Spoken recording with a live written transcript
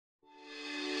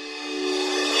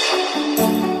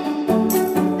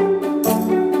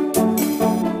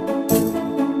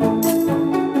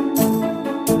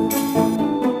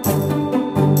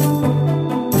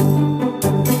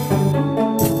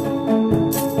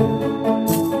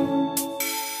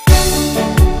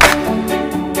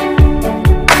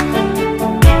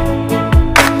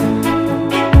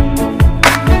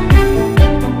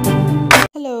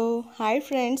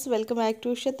Friends, welcome back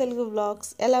to Telugu vlogs.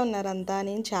 ఎలా ఉన్నారంతా?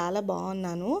 నేను చాలా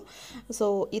బాగున్నాను. సో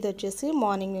ఇది వచ్చేసి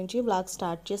మార్నింగ్ నుంచి వ్లాగ్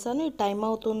స్టార్ట్ చేశాను. ఈ టైం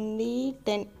అవుతుంది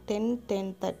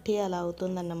 10:30 అలా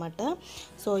అవుతుందన్నమాట.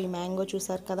 సో ఈ మ్యాంగో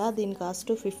చూసారు కదా, దీని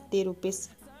కాస్ట్ 50 రూపీస్,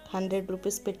 100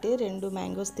 రూపీస్ పెట్టి 2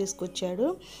 మ్యాంగోస్ తీసుకొచ్చాడు.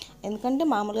 ఎందుకంటే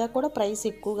మామూలుగా కూడా ప్రైస్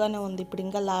ఎక్కువగానే ఉంది. ఇప్పుడు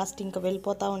ఇంకా లాస్ట్ ఇంకా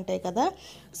వెళ్ళిపోతూ ఉంటాయి కదా.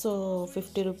 సో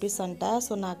 50 రూపీస్ అంట.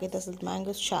 సో నాకైతే అసలు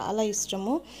మ్యాంగోస్ చాలా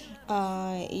ఇష్టము.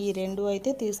 ఈ 2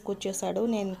 అయితే తీసుకొచ్చేసాడు.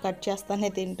 నేను కట్ చేస్తానే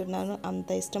తింటున్నాను,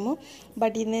 అంత ఇష్టము.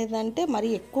 బట్ ఇదేంటంటే మరి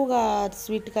ఎక్కువగా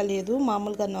స్వీట్గా లేదు,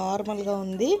 మామూలుగా నార్మల్గా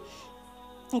ఉంది.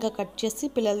 ఇంకా కట్ చేసి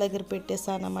పిల్లల దగ్గర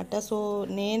పెట్టేసాను అన్నమాట. సో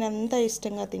నేనంత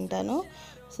ఇష్టంగా తింటాను.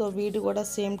 సో వీడు కూడా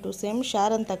సేమ్ టు సేమ్,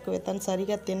 షారం తక్కువే, తను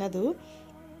సరిగా తినదు.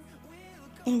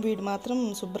 వీడు మాత్రం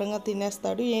శుభ్రంగా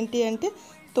తినేస్తాడు. ఏంటి అంటే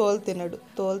తోలు తినడు,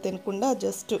 తోలు తినకుండా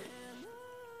జస్ట్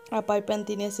ఆ పైపైన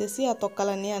తినేసేసి ఆ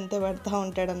తొక్కలన్నీ అంతే పెడతా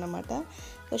ఉంటాడన్నమాట.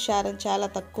 సో షారన్ చాలా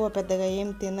తక్కువ, పెద్దగా ఏం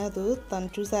తినదు. తను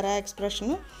చూసారా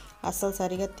ఎక్స్ప్రెషన్, అస్సలు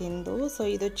సరిగా తినదు. సో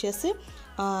ఇది వచ్చేసి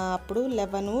అప్పుడు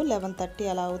 11:30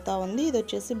 అలా అవుతా ఉంది. ఇది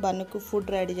వచ్చేసి బన్నుకు ఫుడ్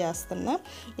రెడీ చేస్తున్నా.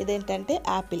 ఇదేంటంటే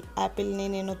యాపిల్ని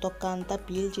నేను తొక్క అంతా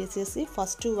పీల్ చేసేసి,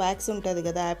 ఫస్ట్ వ్యాక్స్ ఉంటుంది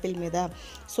కదా యాపిల్ మీద,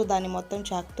 సో దాన్ని మొత్తం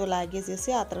చాకుతో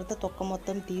లాగేసేసి ఆ తర్వాత తొక్క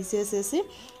మొత్తం తీసేసేసి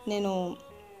నేను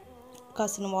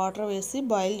కాసిన వాటర్ వేసి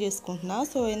బాయిల్ చేసుకుంటున్నా.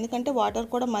 సో ఎందుకంటే వాటర్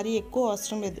కూడా మరీ ఎక్కువ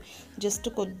అవసరం లేదు, జస్ట్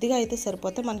కొద్దిగా అయితే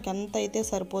సరిపోతే మనకి ఎంత అయితే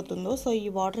సరిపోతుందో. సో ఈ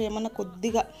వాటర్ ఏమన్నా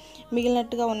కొద్దిగా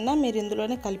మిగిలినట్టుగా ఉన్నా మీరు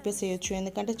ఇందులోనే కలిపేసేయచ్చు,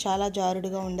 ఎందుకంటే చాలా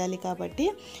జారుడుగా ఉండాలి కాబట్టి.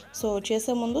 సో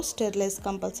చేసే ముందు స్టెరిలైజ్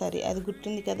కంపల్సరీ, అది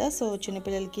గుర్తుంది కదా. సో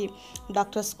చిన్నపిల్లలకి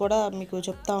డాక్టర్స్ కూడా మీకు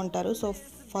చెప్తా ఉంటారు. సో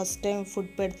ఫస్ట్ టైం ఫుడ్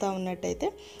పెడతా ఉన్నట్టయితే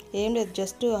ఏం లేదు,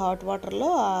 జస్ట్ హాట్ వాటర్లో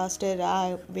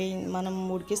మనం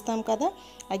ఉడికిస్తాం కదా,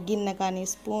 ఆ గిన్నె కానీ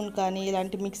స్పూన్ కానీ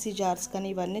ఇలాంటి మిక్సీ జార్స్ కానీ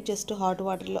ఇవన్నీ జస్ట్ హాట్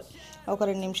వాటర్లో ఒక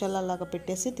 2 నిమిషాలు అలాగా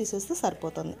పెట్టేసి తీసేస్తే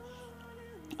సరిపోతుంది.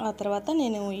 ఆ తర్వాత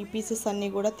నేను ఈ పీసెస్ అన్నీ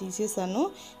కూడా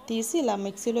తీసి ఇలా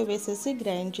మిక్సీలో వేసేసి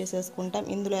గ్రైండ్ చేసేసుకుంటాం.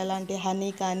 ఇందులో ఎలాంటి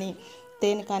హనీ కానీ,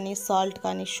 తేనె కానీ, సాల్ట్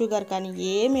కానీ, షుగర్ కానీ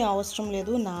ఏమీ అవసరం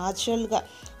లేదు. న్యాచురల్గా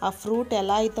ఆ ఫ్రూట్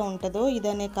ఎలా అయితే ఉంటుందో,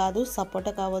 ఇదనే కాదు,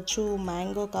 సపోటా కావచ్చు,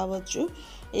 మ్యాంగో కావచ్చు,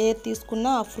 ఏది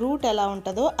తీసుకున్నా ఆ ఫ్రూట్ ఎలా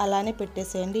ఉంటుందో అలానే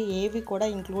పెట్టేసేయండి. ఏవి కూడా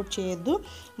ఇంక్లూడ్ చేయొద్దు.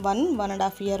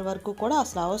 1.5 ఇయర్ వరకు కూడా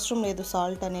అసలు అవసరం లేదు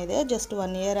సాల్ట్ అనేది. జస్ట్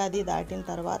 1 ఇయర్ అది దాటిన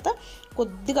తర్వాత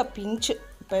కొద్దిగా పించ్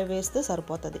వేస్తే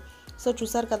సరిపోతుంది. సో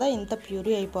చూసారు కదా, ఇంత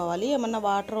ప్యూరీ అయిపోవాలి. ఏమన్నా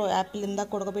వాటర్ యాపిల్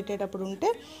ఇందాక ఉడకబెట్టేటప్పుడు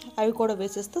ఉంటే అవి కూడా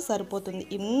వేసేస్తే సరిపోతుంది.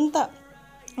 ఇంత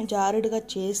జారుడుగా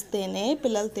చేస్తేనే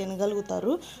పిల్లలు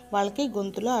తినగలుగుతారు, వాళ్ళకి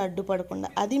గొంతులో అడ్డుపడకుండా.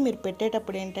 అది మీరు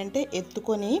పెట్టేటప్పుడు ఏంటంటే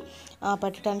ఎత్తుకొని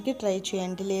పెట్టడానికి ట్రై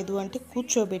చేయండి, లేదు అంటే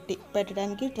కూర్చోబెట్టి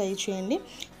పెట్టడానికి ట్రై చేయండి.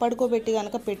 పడుకోబెట్టి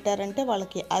కనుక పెట్టారంటే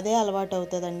వాళ్ళకి అదే అలవాటు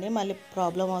అవుతుందండి, మళ్ళీ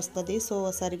ప్రాబ్లం వస్తుంది. సో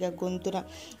సరిగా గొంతున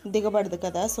దిగబడదు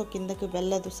కదా, సో కిందకి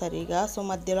వెళ్ళదు సరిగా. సో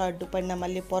మధ్యలో అడ్డుపడిన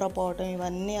మళ్ళీ పొరపోవటం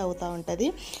ఇవన్నీ అవుతూ ఉంటుంది.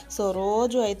 సో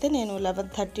రోజు అయితే నేను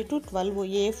 11:30 to 12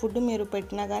 ఏ ఫుడ్ మీరు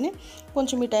పెట్టినా కానీ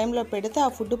కొంచెం ఈ టైంలో పెడితే ఆ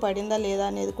ఫుడ్ పడిందా లేదా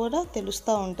అనేది కూడా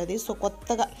తెలుస్తూ ఉంటుంది. సో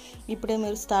కొత్తగా ఇప్పుడే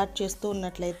మీరు స్టార్ట్ చేస్తూ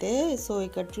ఉన్నట్లయితే, సో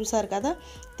ఇక్కడ చూసారు కదా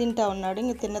తింటా ఉన్నాడు.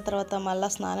 ఇంక తిన్న తర్వాత మళ్ళీ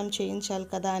స్నానం చేయించాలి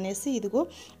కదా అనేసి ఇదిగో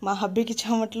మా హబ్బీకి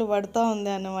చెమట్లు పడుతూ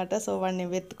ఉంది అన్నమాట. సో వాడిని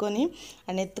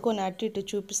ఎత్తుకొని అటు ఇటు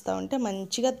చూపిస్తూ ఉంటే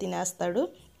మంచిగా తినేస్తాడు.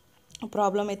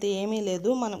 ప్రాబ్లం అయితే ఏమీ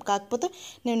లేదు. మనం కాకపోతే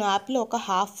నేను యాపిల్ ఒక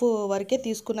హాఫ్ వరకే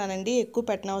తీసుకున్నానండి, ఎక్కువ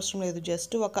పెట్టనవసరం లేదు,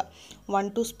 జస్ట్ ఒక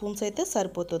 1-2 స్పూన్స్ అయితే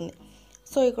సరిపోతుంది.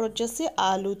 సో ఇక్కడ వచ్చేసి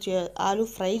ఆలు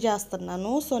ఫ్రై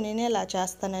చేస్తున్నాను. సో నేనే ఎలా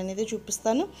చేస్తాను అనేది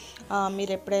చూపిస్తాను.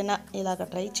 మీరు ఎప్పుడైనా ఇలాగ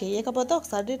ట్రై చేయకపోతే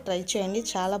ఒకసారి ట్రై చేయండి,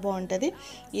 చాలా బాగుంటుంది.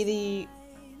 ఇది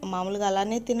మామూలుగా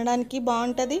అలానే తినడానికి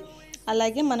బాగుంటుంది,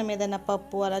 అలాగే మనం ఏదైనా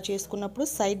పప్పు అలా చేసుకున్నప్పుడు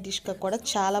సైడ్ డిష్గా కూడా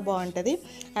చాలా బాగుంటుంది.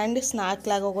 అండ్ స్నాక్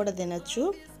లాగా కూడా తినచ్చు,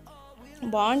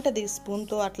 బాగుంటుంది.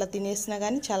 స్పూన్తో అట్లా తినేసినా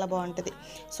కానీ చాలా బాగుంటుంది.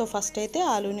 సో ఫస్ట్ అయితే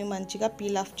ఆలూని మంచిగా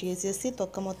పీల్ ఆఫ్ చేసేసి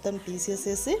తొక్క మొత్తం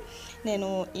తీసేసేసి నేను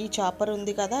ఈ చాపర్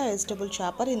ఉంది కదా, వెజిటబుల్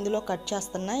చాపర్, ఇందులో కట్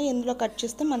చేస్తున్నా. ఇందులో కట్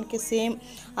చేస్తే మనకి సేమ్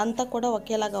అంతా కూడా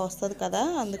ఒకేలాగా వస్తుంది కదా,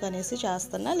 అందుకనేసి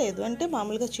చేస్తున్నా. లేదు అంటే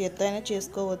మామూలుగా చేత్తో అయినా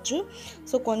చేసుకోవచ్చు.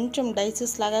 సో కొంచెం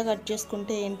డైసెస్ లాగా కట్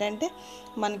చేసుకుంటే ఏంటంటే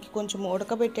మనకి కొంచెం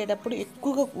ఉడకబెట్టేటప్పుడు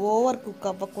ఎక్కువగా ఓవర్ కుక్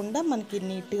అవ్వకుండా మనకి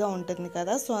నీట్గా ఉంటుంది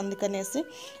కదా. సో అందుకనేసి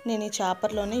నేను ఈ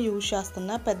చాపర్లోనే యూజ్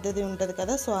చేస్తున్నా, పెద్దది ఉంటుంది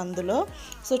కదా, సో అందులో.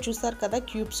 సో చూసారు కదా,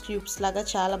 క్యూబ్స్ లాగా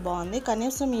చాలా బాగుంది.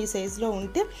 కనీసం ఈ సైజులో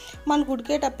ఉంటే మనకు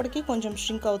ఉడికేటప్పటికి కొంచెం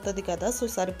ష్రింక్ అవుతుంది కదా, సో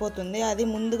సరిపోతుంది. అది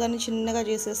ముందుగానే చిన్నగా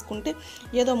చేసేసుకుంటే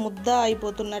ఏదో ముద్ద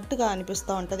అయిపోతున్నట్టుగా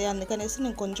అనిపిస్తూ ఉంటుంది, అందుకనేసి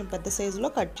నేను కొంచెం పెద్ద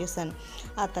సైజులో కట్ చేశాను.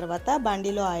 ఆ తర్వాత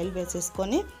బండిలో ఆయిల్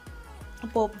వేసేసుకొని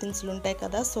పోపు దినుసులు ఉంటాయి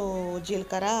కదా, సో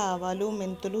జీలకర్ర, ఆవాలు,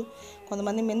 మెంతులు,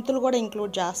 కొంతమంది మెంతులు కూడా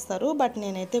ఇంక్లూడ్ చేస్తారు, బట్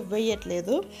నేనైతే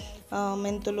వేయట్లేదు.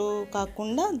 మెంతులు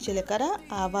కాకుండా జీలకర్ర,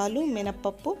 ఆవాలు,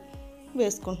 మినప్పప్పు,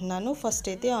 వేసుకుంటున్నాను. ఫస్ట్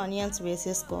అయితే ఆనియన్స్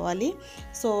వేసేసుకోవాలి.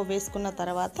 సో వేసుకున్న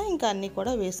తర్వాత ఇంకా అన్నీ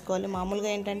కూడా వేసుకోవాలి. మామూలుగా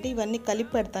ఏంటంటే ఇవన్నీ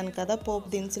కలిపి పెడతాను కదా పోపు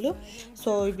దినుసులు,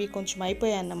 సో ఇవి కొంచెం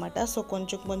అయిపోయాయి అన్నమాట. సో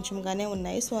కొంచెంగానే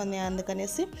ఉన్నాయి. సో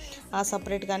అందుకనేసి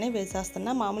సపరేట్గానే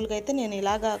వేసేస్తున్నా. మామూలుగా అయితే నేను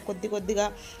ఇలాగా కొద్దిగా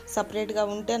సపరేట్గా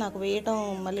ఉంటే నాకు వేయటం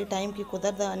మళ్ళీ టైంకి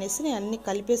కుదరదు అనేసి నేను అన్నీ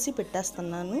కలిపేసి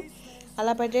పెట్టేస్తున్నాను.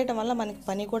 అలా పెట్టేయటం వల్ల మనకి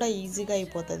పని కూడా ఈజీగా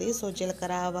అయిపోతుంది. సో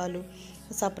జీలకర్ర ఆవాలు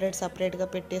సపరేట్గా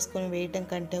పెట్టేసుకొని వేయటం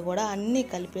కంటే కూడా అన్నీ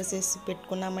కలిపేసేసి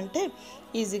పెట్టుకున్నామంటే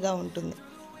ఈజీగా ఉంటుంది.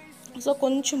 సో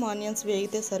కొంచెం ఆనియన్స్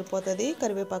వేగితే సరిపోతుంది.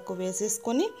 కరివేపాకు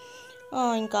వేసేసుకొని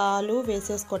ఇంకా ఆలు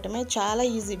వేసేసుకోవటమే. చాలా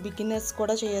ఈజీ, బిగినర్స్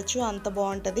కూడా చేయొచ్చు, అంత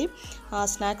బాగుంటుంది.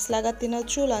 స్నాక్స్ లాగా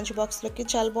తినొచ్చు, లంచ్ బాక్స్లోకి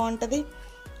చాలా బాగుంటుంది.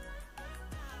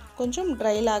 కొంచెం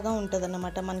డ్రై లాగా ఉంటుంది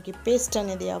అన్నమాట, మనకి పేస్ట్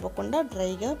అనేది అవ్వకుండా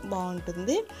డ్రైగా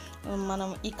బాగుంటుంది. మనం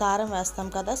ఈ కారం వేస్తాం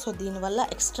కదా, సో దీనివల్ల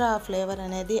ఎక్స్ట్రా ఫ్లేవర్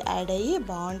అనేది యాడ్ అయ్యి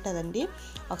బాగుంటుందండి.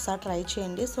 ఒకసారి ట్రై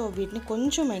చేయండి. సో వీటిని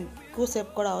కొంచెం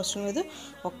ఎక్కువసేపు కూడా అవసరం లేదు,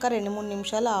 ఒక్క 2-3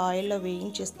 నిమిషాలు ఆయిల్లో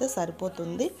వేయించేస్తే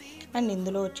సరిపోతుంది. అండ్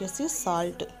ఇందులో వచ్చేసి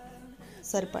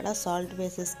సరిపడా సాల్ట్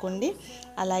వేసేసుకోండి.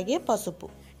 అలాగే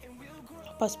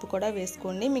పసుపు కూడా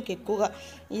వేసుకోండి. మీకు ఎక్కువగా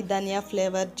ఈ ధనియా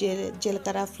ఫ్లేవర్,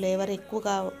 జీలకర్ర ఫ్లేవర్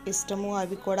ఎక్కువగా ఇష్టము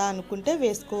అవి కూడా అనుకుంటే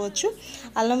వేసుకోవచ్చు.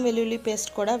 అల్లం వెల్లుల్లి పేస్ట్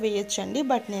కూడా వేయొచ్చండి,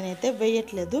 బట్ నేనైతే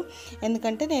వేయట్లేదు.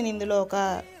 ఎందుకంటే నేను ఇందులో ఒక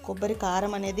కొబ్బరి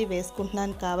కారం అనేది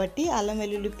వేసుకుంటున్నాను కాబట్టి. అల్లం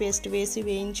వెల్లుల్లి పేస్ట్ వేసి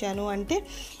వేయించాను అంటే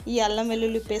ఈ అల్లం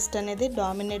వెల్లుల్లి పేస్ట్ అనేది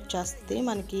డామినేట్ చేస్తుంది,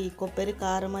 మనకి కొబ్బరి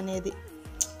కారం అనేది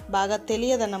బాగా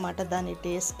తెలియదన్నమాట దాని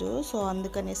టేస్ట్. సో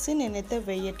అందుకనేసి నేనైతే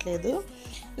వేయట్లేదు.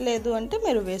 లేదు అంటే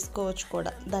మీరు వేసుకోవచ్చు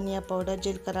కూడా, ధనియా పౌడర్,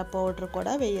 జీలకర్ర పౌడర్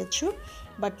కూడా వేయచ్చు.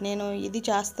 బట్ నేను ఇది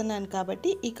చేస్తున్నాను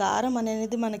కాబట్టి ఈ కారం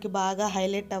అనేది మనకి బాగా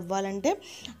హైలైట్ అవ్వాలంటే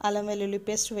అల్లం వెల్లుల్లి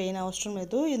పేస్ట్ వేయని అవసరం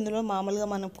లేదు. ఇందులో మామూలుగా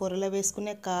మనం కూరలో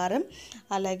వేసుకునే కారం,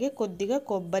 అలాగే కొద్దిగా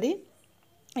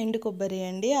ఎండు కొబ్బరి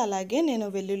అండి. అలాగే నేను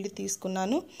వెల్లుల్లి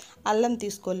తీసుకున్నాను, అల్లం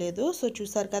తీసుకోలేదు. సో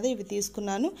చూసారు కదా, ఇవి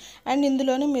తీసుకున్నాను. అండ్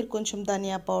ఇందులోనే మీరు కొంచెం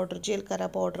ధనియా పౌడర్, జీలకర్ర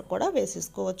పౌడర్ కూడా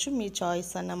వేసేసుకోవచ్చు, మీ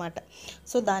చాయిస్ అన్నమాట.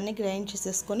 సో దాన్ని గ్రైండ్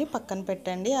చేసేసుకొని పక్కన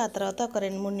పెట్టండి. ఆ తర్వాత ఒక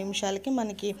 2-3 నిమిషాలకి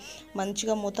మనకి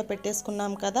మంచిగా మూత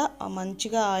పెట్టేసుకున్నాం కదా,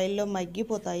 మంచిగా ఆయిల్లో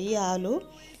మగ్గిపోతాయి ఆలు.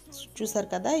 చూసారు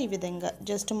కదా, ఈ విధంగా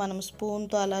జస్ట్ మనం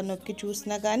స్పూన్తో అలా నొక్కి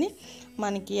చూసినా కానీ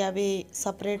మనకి అవి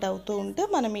సపరేట్ అవుతూ ఉంటే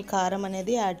మనం ఈ కారం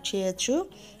అనేది యాడ్ చేయొచ్చు.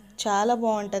 చాలా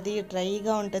బాగుంటుంది,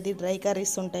 డ్రైగా ఉంటుంది, డ్రై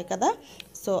కర్రీస్ ఉంటాయి కదా,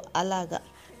 సో అలాగా.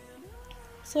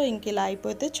 సో ఇంక ఇలా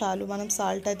అయిపోతే చాలు. మనం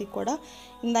సాల్ట్ అది కూడా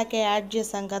ఇందాకే యాడ్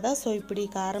చేసాం కదా, సో ఇప్పుడు ఈ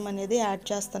కారం అనేది యాడ్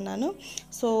చేస్తున్నాను.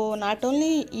 సో నాట్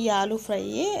ఓన్లీ ఈ ఆలు ఫ్రై,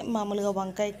 మామూలుగా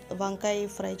వంకాయ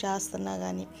ఫ్రై చేస్తున్నా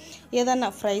కానీ ఏదన్నా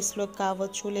ఫ్రైస్లో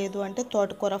కావచ్చు, లేదు అంటే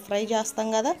తోటకూర ఫ్రై చేస్తాం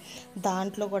కదా,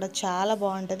 దాంట్లో కూడా చాలా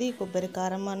బాగుంటుంది. ఈ కొబ్బరి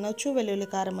కారం అనొచ్చు, వెల్లుల్లి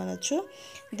కారం అనొచ్చు.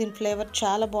 దీని ఫ్లేవర్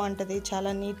చాలా బాగుంటుంది,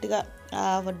 చాలా నీట్గా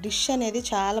డిష్ అనేది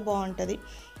చాలా బాగుంటుంది.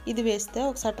 ఇది వేస్తే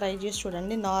ఒకసారి ట్రై చేసి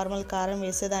చూడండి. నార్మల్ కారం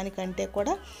వేసేదానికంటే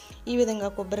కూడా ఈ విధంగా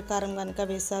కొబ్బరి కారం కనుక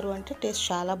వేశారు అంటే టేస్ట్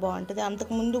చాలా బాగుంటుంది.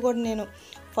 అంతకుముందు కూడా నేను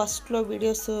ఫస్ట్లో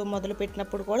వీడియోస్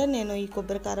మొదలుపెట్టినప్పుడు కూడా నేను ఈ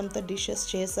కొబ్బరి కారంతో డిషెస్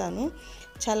చేశాను,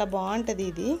 చాలా బాగుంటుంది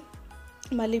ఇది.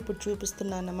 మళ్ళీ ఇప్పుడు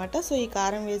చూపిస్తున్నాను అన్నమాట. సో ఈ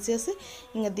కారం వేసేసి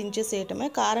ఇంకా దించేసేయటమే.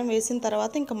 కారం వేసిన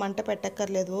తర్వాత ఇంకా మంట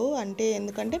పెట్టక్కర్లేదు, అంటే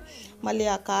ఎందుకంటే మళ్ళీ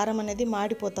ఆ కారం అనేది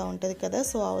మాడిపోతూ ఉంటుంది కదా,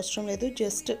 సో అవసరం లేదు.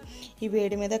 జస్ట్ ఈ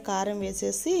వేడి మీద కారం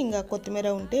వేసేసి ఇంకా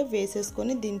కొత్తిమీర ఉంటే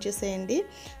వేసేసుకొని దించేసేయండి.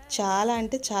 చాలా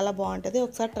అంటే చాలా బాగుంటుంది.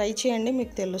 ఒకసారి ట్రై చేయండి,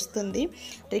 మీకు తెలుస్తుంది.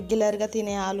 రెగ్యులర్గా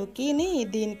తినే ఆలుకి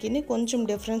దీనికి కొంచెం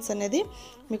డిఫరెన్స్ అనేది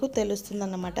మీకు తెలుస్తుంది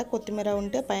అన్నమాట. కొత్తిమీర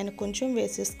ఉంటే పైన కొంచెం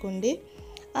వేసేసుకోండి,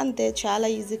 అంతే. చాలా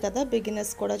ఈజీ కదా,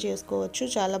 బిగినర్స్ కూడా చేసుకోవచ్చు,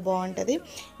 చాలా బాగుంటుంది.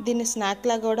 దీన్ని స్నాక్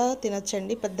లాగా కూడా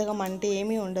తినచ్చండి, పెద్దగా మంట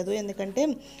ఏమీ ఉండదు. ఎందుకంటే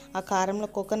ఆ కారంలో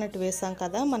కోకోనట్ వేసాం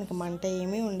కదా, మనకి మంట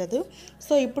ఏమీ ఉండదు.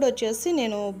 సో ఇప్పుడు వచ్చేసి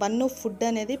నేను బన్ను ఫుడ్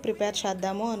అనేది ప్రిపేర్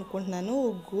చేద్దాము అనుకుంటున్నాను,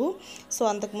 ఉగ్గు. సో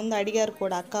అంతకుముందు అడిగారు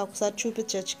కూడా, అక్క ఒకసారి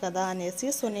చూపించవచ్చు కదా అనేసి.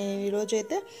 సో నేను ఈరోజు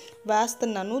అయితే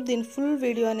వేస్తున్నాను. దీని ఫుల్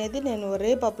వీడియో అనేది నేను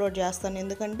రేపు అప్లోడ్ చేస్తాను,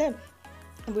 ఎందుకంటే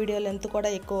వీడియో లెంత్ కూడా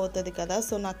ఎక్కువ అవుతుంది కదా,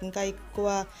 సో నాకు ఇంకా ఎక్కువ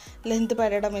లెంత్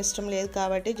పెట్టడం ఇష్టం లేదు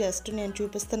కాబట్టి జస్ట్ నేను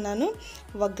చూపిస్తున్నాను.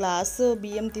 ఒక గ్లాసు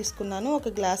బియ్యం తీసుకున్నాను, ఒక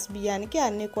గ్లాస్ బియ్యానికి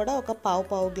అన్నీ కూడా ఒక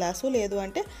పావు గ్లాసు, లేదు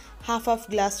అంటే హాఫ్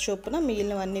గ్లాస్ చొప్పున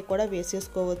మిగిలినవన్నీ కూడా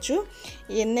వేసేసుకోవచ్చు.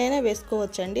 ఎన్నైనా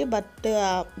వేసుకోవచ్చండి, బట్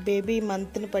బేబీ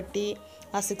మంత్ని బట్టి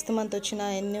ఆ 6th మంత్ వచ్చిన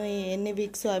ఎన్ని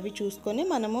వీక్స్ అవి చూసుకొని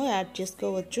మనము యాడ్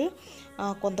చేసుకోవచ్చు.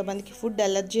 కొంతమందికి ఫుడ్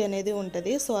అలర్జీ అనేది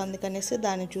ఉంటుంది, సో అందుకనేసి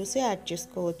దాన్ని చూసి యాడ్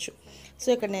చేసుకోవచ్చు. సో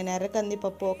ఇక్కడ నేను ఎర్ర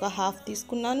కందిపప్పు ఒక హాఫ్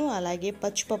తీసుకున్నాను, అలాగే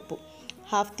పచ్చిపప్పు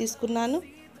హాఫ్ తీసుకున్నాను.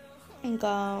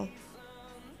 ఇంకా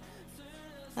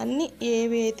అన్నీ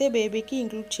ఏవి అయితే బేబీకి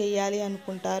ఇంక్లూడ్ చేయాలి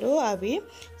అనుకుంటారో అవి.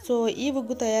 సో ఈ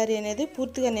ఉగ్గు తయారీ అనేది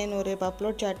పూర్తిగా నేను రేపు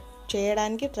అప్లోడ్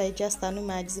చేయడానికి ట్రై చేస్తాను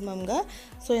మ్యాక్సిమంగా.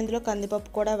 సో ఇందులో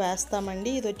కందిపప్పు కూడా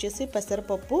వేస్తామండి. ఇది వచ్చేసి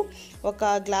పెసరపప్పు. ఒక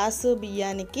గ్లాసు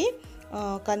బియ్యానికి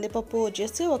కందిపప్పు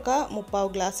వచ్చేసి ఒక 3/4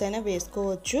 గ్లాస్ అయినా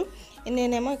వేసుకోవచ్చు.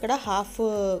 నేనేమో ఇక్కడ హాఫ్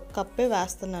కప్పే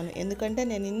వేస్తున్నాను, ఎందుకంటే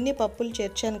నేను ఇన్ని పప్పులు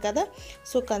చేర్చాను కదా.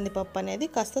 సో కందిపప్పు అనేది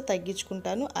కాస్త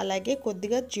తగ్గించుకుంటాను. అలాగే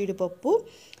కొద్దిగా జీడిపప్పు,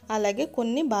 అలాగే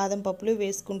కొన్ని బాదం పప్పులు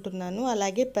వేసుకుంటున్నాను.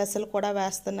 అలాగే పెసలు కూడా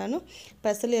వేస్తున్నాను.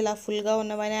 పెసలు ఇలా ఫుల్గా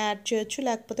ఉన్నవైనా యాడ్ చేయొచ్చు,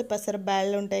 లేకపోతే పెసర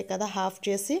బ్యాళ్ళు ఉంటాయి కదా హాఫ్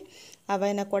చేసి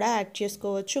అవైనా కూడా యాడ్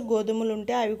చేసుకోవచ్చు. గోధుమలు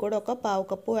ఉంటే అవి కూడా ఒక 1/4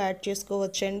 కప్పు యాడ్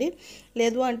చేసుకోవచ్చండి.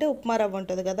 లేదు అంటే ఉప్మా రవ్వ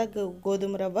ఉంటుంది కదా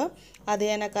గోధుమ రవ్వ,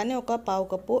 అదైనా కానీ ఒక 1/4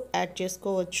 కప్పు యాడ్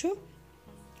చేసుకోవచ్చు.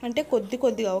 అంటే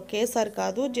కొద్దిగా ఒకేసారి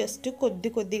కాదు, జస్ట్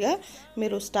కొద్దిగా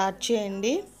మీరు స్టార్ట్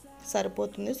చేయండి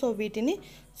సరిపోతుంది. సో వీటిని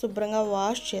శుభ్రంగా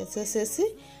వాష్ చేసేసేసి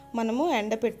మనము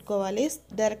ఎండపెట్టుకోవాలి.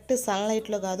 డైరెక్ట్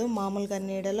సన్లైట్లో కాదు, మామూలుగా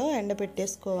నీడలో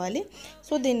ఎండపెట్టేసుకోవాలి.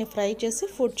 సో దీన్ని ఫ్రై చేసి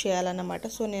ఫుడ్ చేయాలన్నమాట.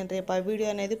 సో నేను రేపు ఆ వీడియో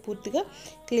అనేది పూర్తిగా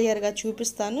క్లియర్గా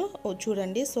చూపిస్తాను,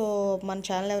 చూడండి. సో మన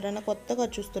ఛానల్ ఎవరైనా కొత్తగా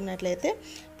చూస్తున్నట్లయితే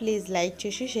ప్లీజ్ లైక్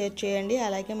చేసి షేర్ చేయండి.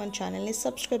 అలాగే మన ఛానల్ని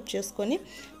సబ్స్క్రైబ్ చేసుకొని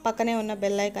పక్కనే ఉన్న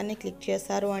బెల్ ఐకాన్ని క్లిక్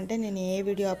చేశారు అంటే నేను ఏ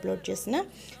వీడియో అప్లోడ్ చేసినా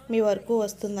మీ వరకు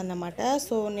వస్తుందన్నమాట.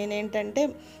 సో నేనేంటంటే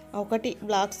ఒకటి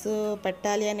బ్లాగ్స్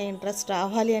పెట్టాలి అనే ఇంట్రెస్ట్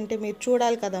రావాలి అంటే మీరు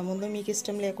చూడాలి కదా ముందు. మీకు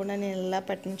ఇష్టం లేకుండా నేను ఎలా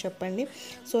పెట్టను చెప్పండి.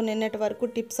 సో నిన్నటి వరకు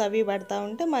టిప్స్ అవి పడతా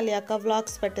ఉంటే మళ్ళీ అక్క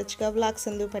వ్లాగ్స్ పెట్టచ్చుగా, వ్లాగ్స్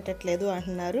ఎందుకు పెట్టట్లేదు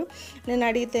అంటున్నారు. నేను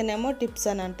అడిగితేనేమో టిప్స్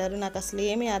అని అంటారు. నాకు అసలు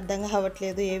ఏమీ అర్థం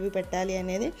కావట్లేదు ఏవి పెట్టాలి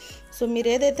అనేది. సో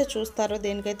మీరు ఏదైతే చూస్తారో,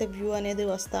 దేనికైతే వ్యూ అనేది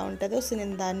వస్తూ ఉంటుందో, సో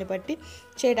నేను దాన్ని బట్టి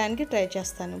చేయడానికి ట్రై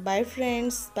చేస్తాను. Bye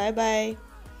friends, bye.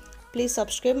 Please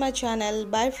subscribe my channel.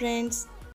 Bye friends.